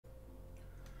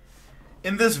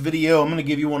In this video, I'm going to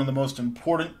give you one of the most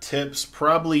important tips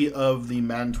probably of the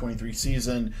Madden 23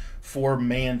 season for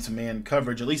man-to-man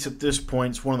coverage. At least at this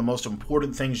point, it's one of the most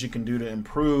important things you can do to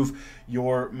improve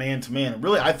your man-to-man.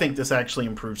 Really, I think this actually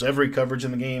improves every coverage in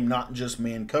the game, not just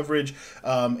man coverage.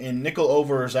 And nickel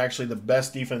over is actually the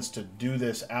best defense to do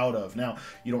this out of. Now,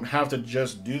 you don't have to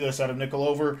just do this out of nickel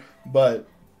over, but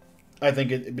I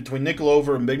think between nickel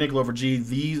over and big nickel over G,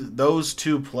 those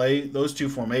two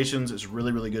formations is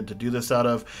really good to do this out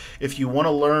of. If you want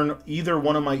to learn either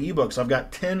one of my ebooks, I've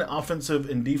got 10 offensive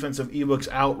and defensive ebooks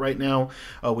out right now.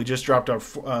 We just dropped our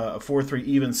 4-3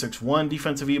 even 6-1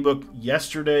 defensive ebook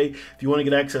yesterday. If you want to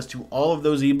get access to all of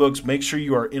those ebooks, make sure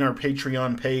you are in our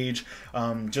Patreon page.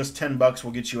 Just $10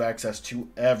 will get you access to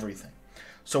everything.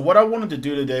 So what I wanted to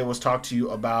do today was talk to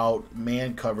you about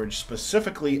man coverage,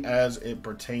 specifically as it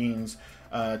pertains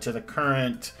to the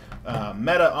current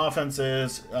meta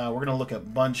offenses. We're going to look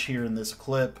at bunch here in this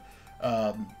clip.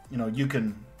 You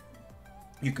can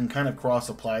kind of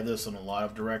cross-apply this in a lot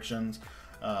of directions,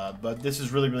 but this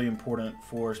is really important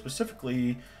for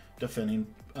specifically defending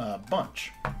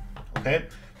bunch. Okay,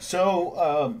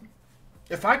 so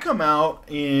if I come out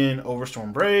in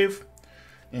Overstorm Brave,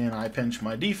 and I pinch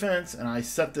my defense, and I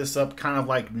set this up kind of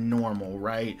like normal,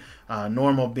 right?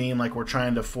 Normal being like we're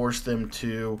trying to force them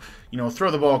to, throw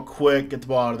the ball quick, get the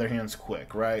ball out of their hands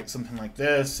quick, right? Something like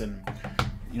this, and,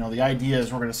 the idea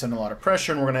is we're going to send a lot of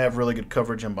pressure, and we're going to have really good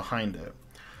coverage in behind it.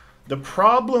 The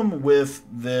problem with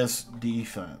this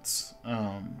defense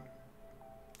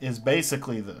is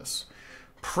basically this.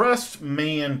 Pressed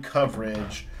man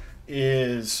coverage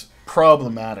is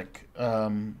problematic,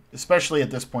 especially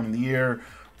at this point in the year.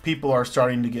 People are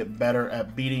starting to get better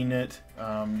at beating it.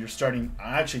 I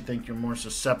actually think you're more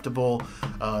susceptible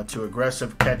to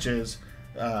aggressive catches.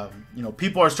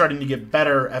 People are starting to get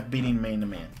better at beating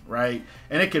man-to-man, right?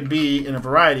 And it could be in a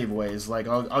variety of ways. Like,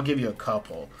 I'll give you a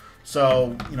couple.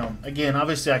 So, again,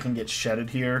 obviously I can get shedded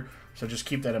here, so just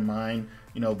keep that in mind.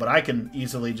 But I can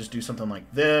easily just do something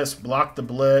like this, block the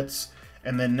blitz,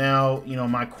 and then now,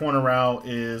 my corner route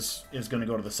is going to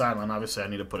go to the sideline. Obviously, I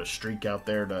need to put a streak out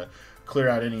there to clear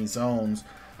out any zones.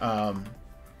 But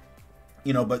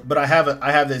I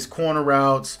have these corner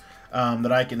routes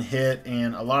that I can hit,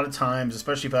 and a lot of times,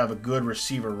 especially if I have a good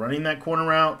receiver running that corner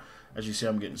route, as you see,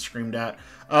 I'm getting screamed at.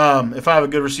 If I have a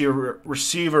good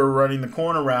receiver running the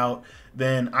corner route,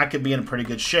 then I could be in pretty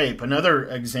good shape. Another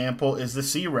example is the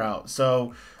C route.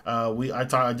 So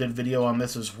I did a video on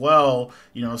this as well.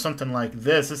 Something like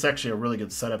this. This is actually a really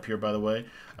good setup here, by the way,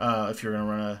 if you're going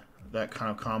to run that kind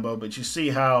of combo. But you see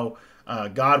how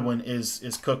Godwin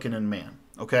is cooking in man.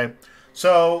 Okay,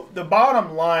 so the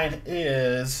bottom line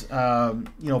is,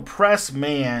 press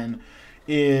man,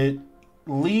 it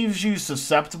leaves you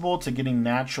susceptible to getting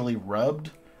naturally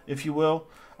rubbed, if you will.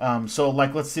 So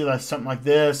like, let's see, like something like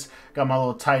this. Got my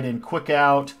little tight end quick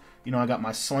out. I got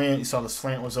my slant. You saw the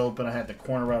slant was open. I had the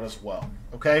corner route as well.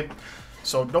 Okay,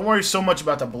 so don't worry so much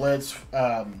about the blitz,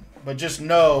 but just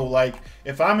know, like,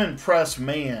 if I'm in press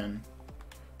man,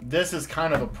 this is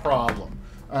kind of a problem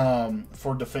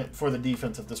for the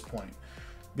defense at this point,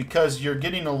 because you're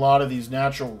getting a lot of these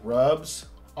natural rubs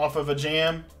off of a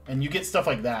jam, and you get stuff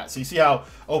like that. So you see how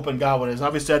open Godwin is.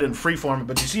 Obviously, I didn't freeform it,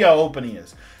 but you see how open he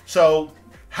is. So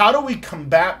how do we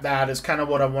combat that is kind of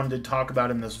what I wanted to talk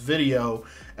about in this video.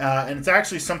 And it's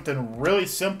actually something really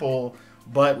simple,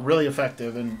 but really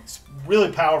effective, and it's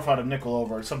really powerful out of nickel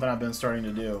over. It's something I've been starting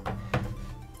to do.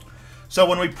 So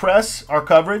when we press our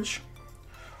coverage,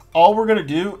 all we're going to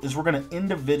do is we're going to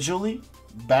individually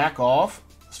back off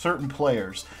certain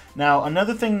players. Now,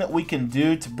 another thing that we can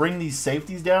do to bring these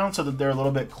safeties down so that they're a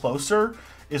little bit closer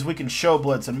is we can show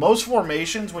blitz. In most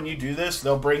formations, when you do this,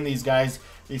 they'll bring these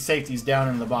safeties down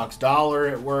in the box. Dollar,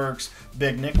 it works.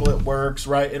 Big nickel, it works,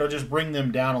 right? It'll just bring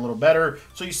them down a little better.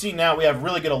 So you see now we have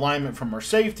really good alignment from our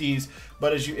safeties,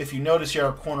 but if you notice here,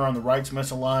 our corner on the right's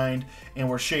misaligned, and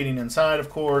we're shading inside, of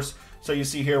course. So you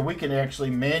see here, we can actually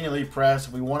manually press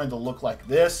if we wanted to look like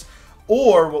this.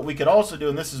 Or what we could also do,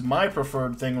 and this is my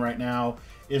preferred thing right now,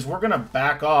 is we're going to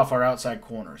back off our outside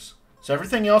corners. So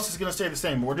everything else is going to stay the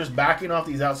same. We're just backing off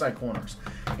these outside corners.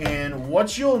 And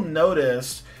what you'll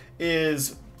notice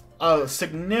is a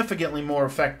significantly more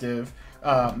effective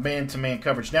man-to-man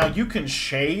coverage. Now, you can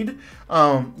shade.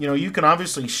 You can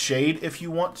obviously shade if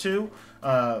you want to.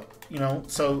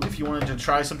 So if you wanted to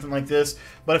try something like this.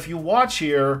 But if you watch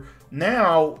here,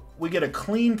 now we get a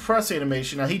clean press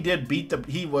animation. Now,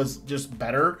 he was just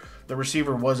better. The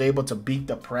receiver was able to beat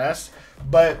the press.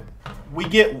 But we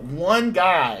get one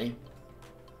guy,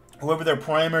 whoever their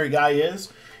primary guy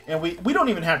is, And we don't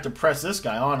even have to press this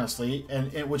guy, honestly,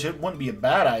 and which it wouldn't be a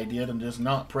bad idea to just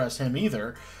not press him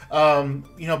either. You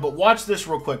know, but watch this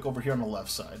real quick over here on the left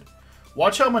side.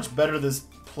 Watch how much better this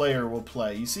player will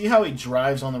play. You see how he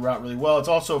drives on the route really well. It's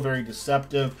also very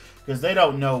deceptive because they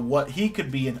don't know what he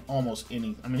could be in almost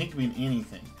any. I mean, he could be in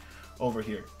anything over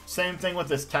here. Same thing with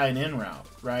this tight end route,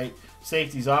 right?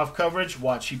 Safety's off coverage.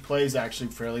 Watch, he plays actually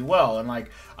fairly well, and like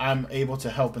I'm able to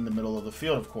help in the middle of the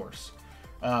field, of course.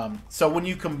 So when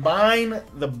you combine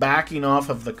the backing off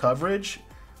of the coverage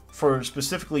for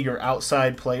specifically your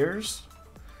outside players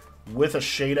with a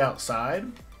shade outside,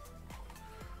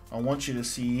 I want you to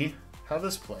see how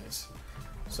this plays.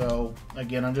 So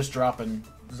again, I'm just dropping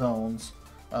zones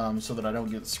so that I don't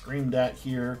get screamed at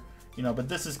here, you know, but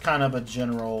this is kind of a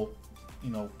general, you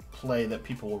know, play that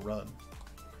people will run.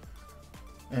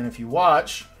 And if you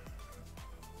watch,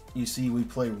 you see we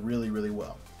play really, really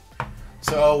well.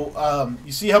 So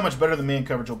you see how much better the man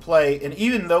coverage will play. And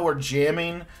even though we're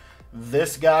jamming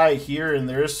this guy here and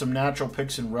there's some natural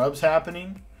picks and rubs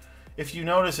happening, if you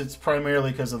notice, it's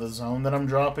primarily because of the zone that I'm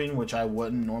dropping, which I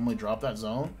wouldn't normally drop that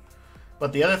zone.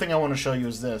 But the other thing I want to show you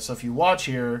is this. So if you watch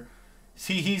here,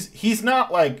 see he's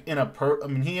not like in a I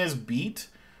mean, he is beat,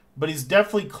 but he's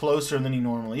definitely closer than he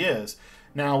normally is.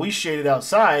 Now we shaded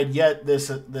outside, yet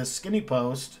this skinny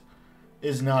post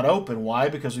is not open. Why?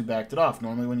 Because we backed it off.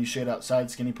 Normally when you shade outside,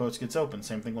 skinny post gets open.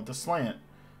 Same thing with the slant.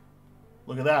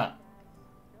 Look at that.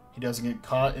 He doesn't get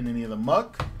caught in any of the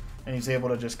muck, and he's able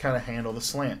to just kind of handle the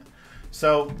slant.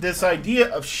 So this idea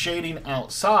of shading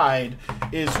outside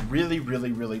is really,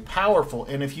 really, really powerful.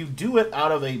 And if you do it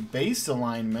out of a base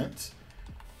alignment,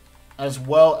 as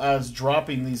well as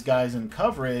dropping these guys in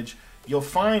coverage, you'll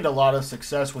find a lot of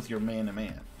success with your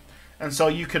man-to-man. And so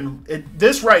you can,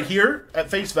 this right here at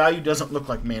face value doesn't look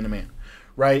like man-to-man,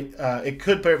 right? It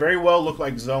could very well look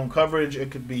like zone coverage.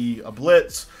 It could be a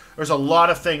blitz. There's a lot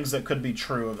of things that could be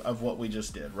true of what we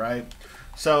just did, right?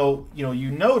 So, you know, you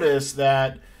notice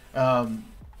that,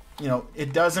 you know,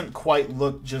 it doesn't quite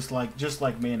look just like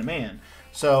man-to-man.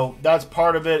 So that's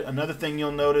part of it. Another thing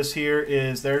you'll notice here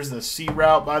is there's the C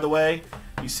route, by the way.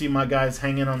 You see my guys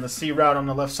hanging on the C route on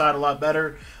the left side a lot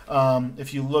better.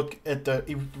 If you look at the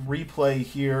replay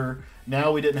here,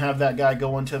 now we didn't have that guy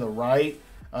going to the right.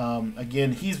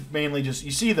 Again, he's mainly just,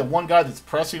 you see the one guy that's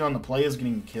pressing on the play is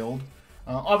getting killed.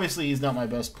 Obviously, he's not my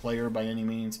best player by any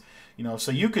means. You know,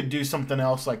 so you could do something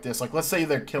else like this. Like, let's say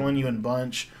they're killing you in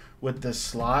bunch with this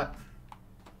slot,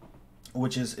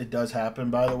 which is, it does happen,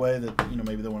 by the way, that, you know,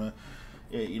 maybe they want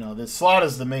to, you know, the slot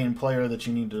is the main player that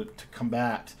you need to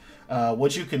combat.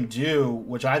 What you can do,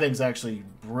 which I think is actually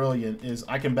brilliant, is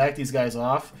I can back these guys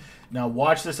off. Now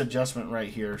watch this adjustment right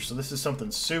here. So this is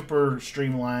something super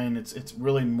streamlined. It's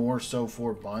really more so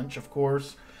for bunch, of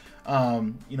course.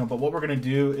 You know, but what we're going to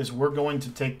do is we're going to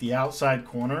take the outside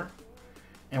corner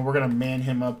and we're going to man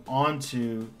him up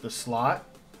onto the slot.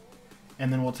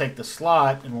 And then we'll take the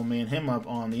slot and we'll man him up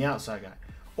on the outside guy.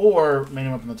 Or man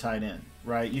him up on the tight end,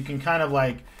 right? You can kind of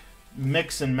like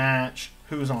mix and match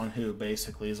who's on who,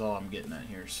 basically, is all I'm getting at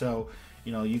here. So,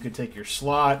 you know, you could take your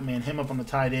slot, man him up on the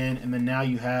tight end, and then now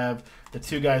you have the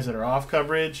two guys that are off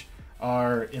coverage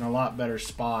are in a lot better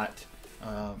spot,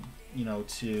 you know,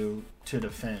 to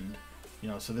defend. You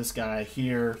know, so this guy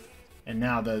here, and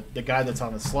now the guy that's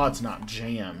on the slot's not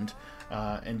jammed.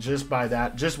 And just by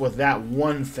that, just with that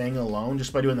one thing alone,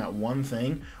 just by doing that one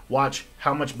thing, watch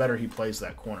how much better he plays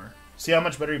that corner. See how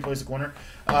much better he plays the corner?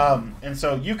 And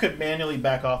so you could manually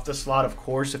back off the slot, of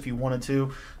course, if you wanted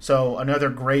to. So another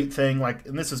great thing, like,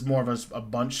 and this is more of a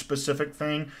bunch-specific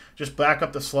thing, just back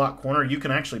up the slot corner. You can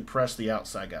actually press the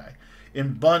outside guy.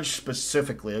 In bunch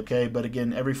specifically, okay? But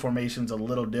again, every formation's a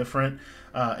little different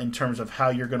in terms of how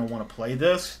you're going to want to play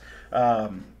this.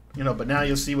 You know, but now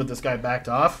you'll see with this guy backed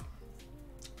off,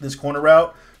 this corner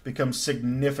route becomes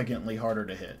significantly harder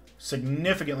to hit.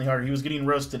 Significantly harder. He was getting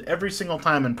roasted every single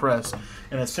time in press,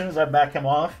 and as soon as I back him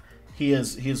off, he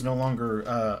is no longer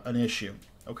an issue.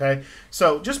 Okay,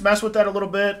 so just mess with that a little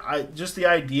bit. Just the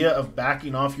idea of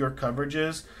backing off your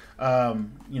coverages.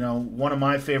 You know, one of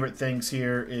my favorite things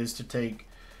here is to take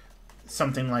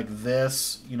something like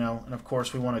this. You know, and of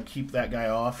course we want to keep that guy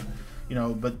off. You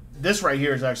know, but this right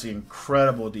here is actually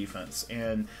incredible defense,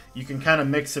 and you can kind of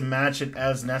mix and match it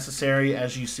as necessary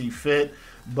as you see fit.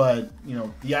 But, you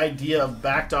know, the idea of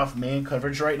backed off man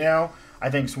coverage right now,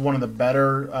 I think is one of the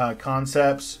better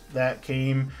concepts that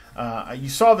came. You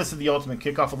saw this at the Ultimate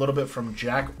Kickoff a little bit from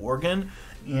Jack Organ,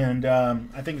 and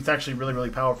I think it's actually really, really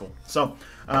powerful. So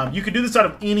you can do this out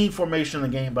of any formation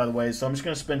in the game, by the way. So I'm just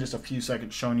going to spend just a few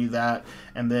seconds showing you that,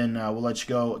 and then we'll let you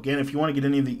go. Again, if you want to get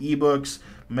any of the ebooks,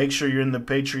 Make sure you're in the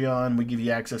Patreon. We give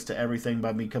you access to everything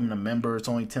by becoming a member. It's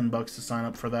only $10 to sign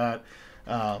up for that.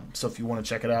 So if you want to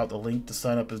check it out, the link to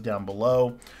sign up is down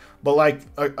below. But like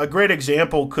a great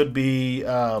example could be,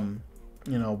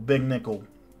 Big Nickel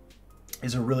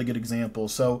is a really good example.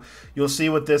 So you'll see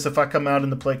with this, if I come out in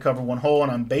the play cover one hole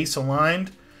and I'm base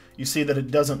aligned, you see that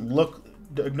it doesn't look,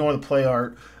 ignore the play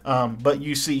art, but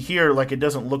you see here, like, it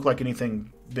doesn't look like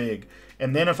anything big.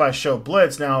 And then if I show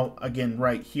blitz, now again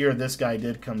right here, this guy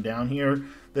did come down here.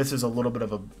 This is a little bit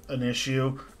of an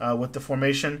issue with the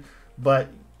formation, but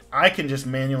I can just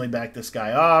manually back this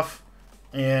guy off,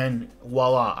 and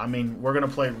voila. I mean, we're going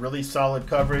to play really solid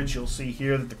coverage. You'll see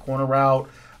here that the corner route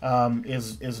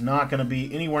is not going to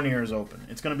be anywhere near as open.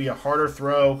 It's going to be a harder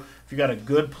throw. If you got a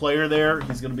good player there,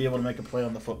 he's going to be able to make a play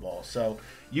on the football. So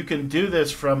you can do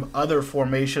this from other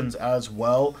formations as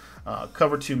well.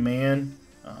 Cover 2 man.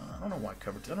 I don't know why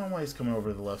cover 2. I don't know why he's coming over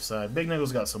to the left side. Big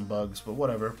Nickel's got some bugs, but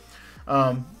whatever.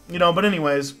 But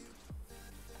anyways.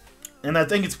 And I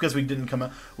think it's because we didn't come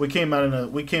out. We came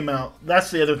out. That's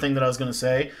the other thing that I was going to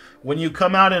say. When you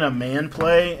come out in a man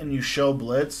play and you show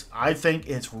blitz, I think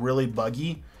it's really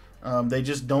buggy. They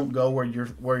just don't go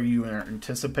where you are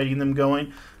anticipating them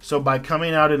going. So by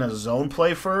coming out in a zone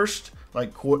play first,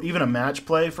 like even a match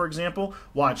play, for example,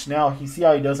 watch now. You see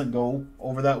how he doesn't go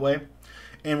over that way?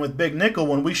 And with Big Nickel,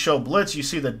 when we show blitz, you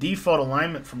see the default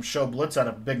alignment from show blitz out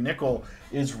of Big Nickel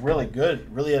is really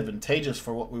good, really advantageous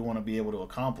for what we want to be able to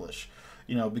accomplish.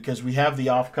 Because we have the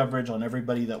off coverage on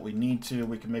everybody that we need to.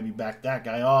 We can maybe back that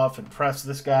guy off and press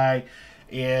this guy.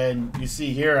 And you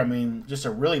see here, I mean, just a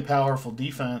really powerful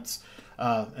defense.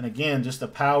 And again, just the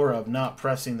power of not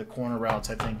pressing the corner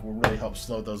routes, I think, will really help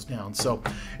slow those down. So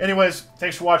anyways,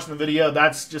 thanks for watching the video.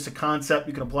 That's just a concept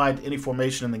you can apply to any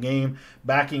formation in the game.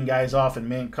 Backing guys off in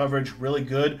man coverage, really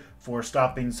good for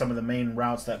stopping some of the main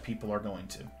routes that people are going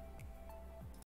to.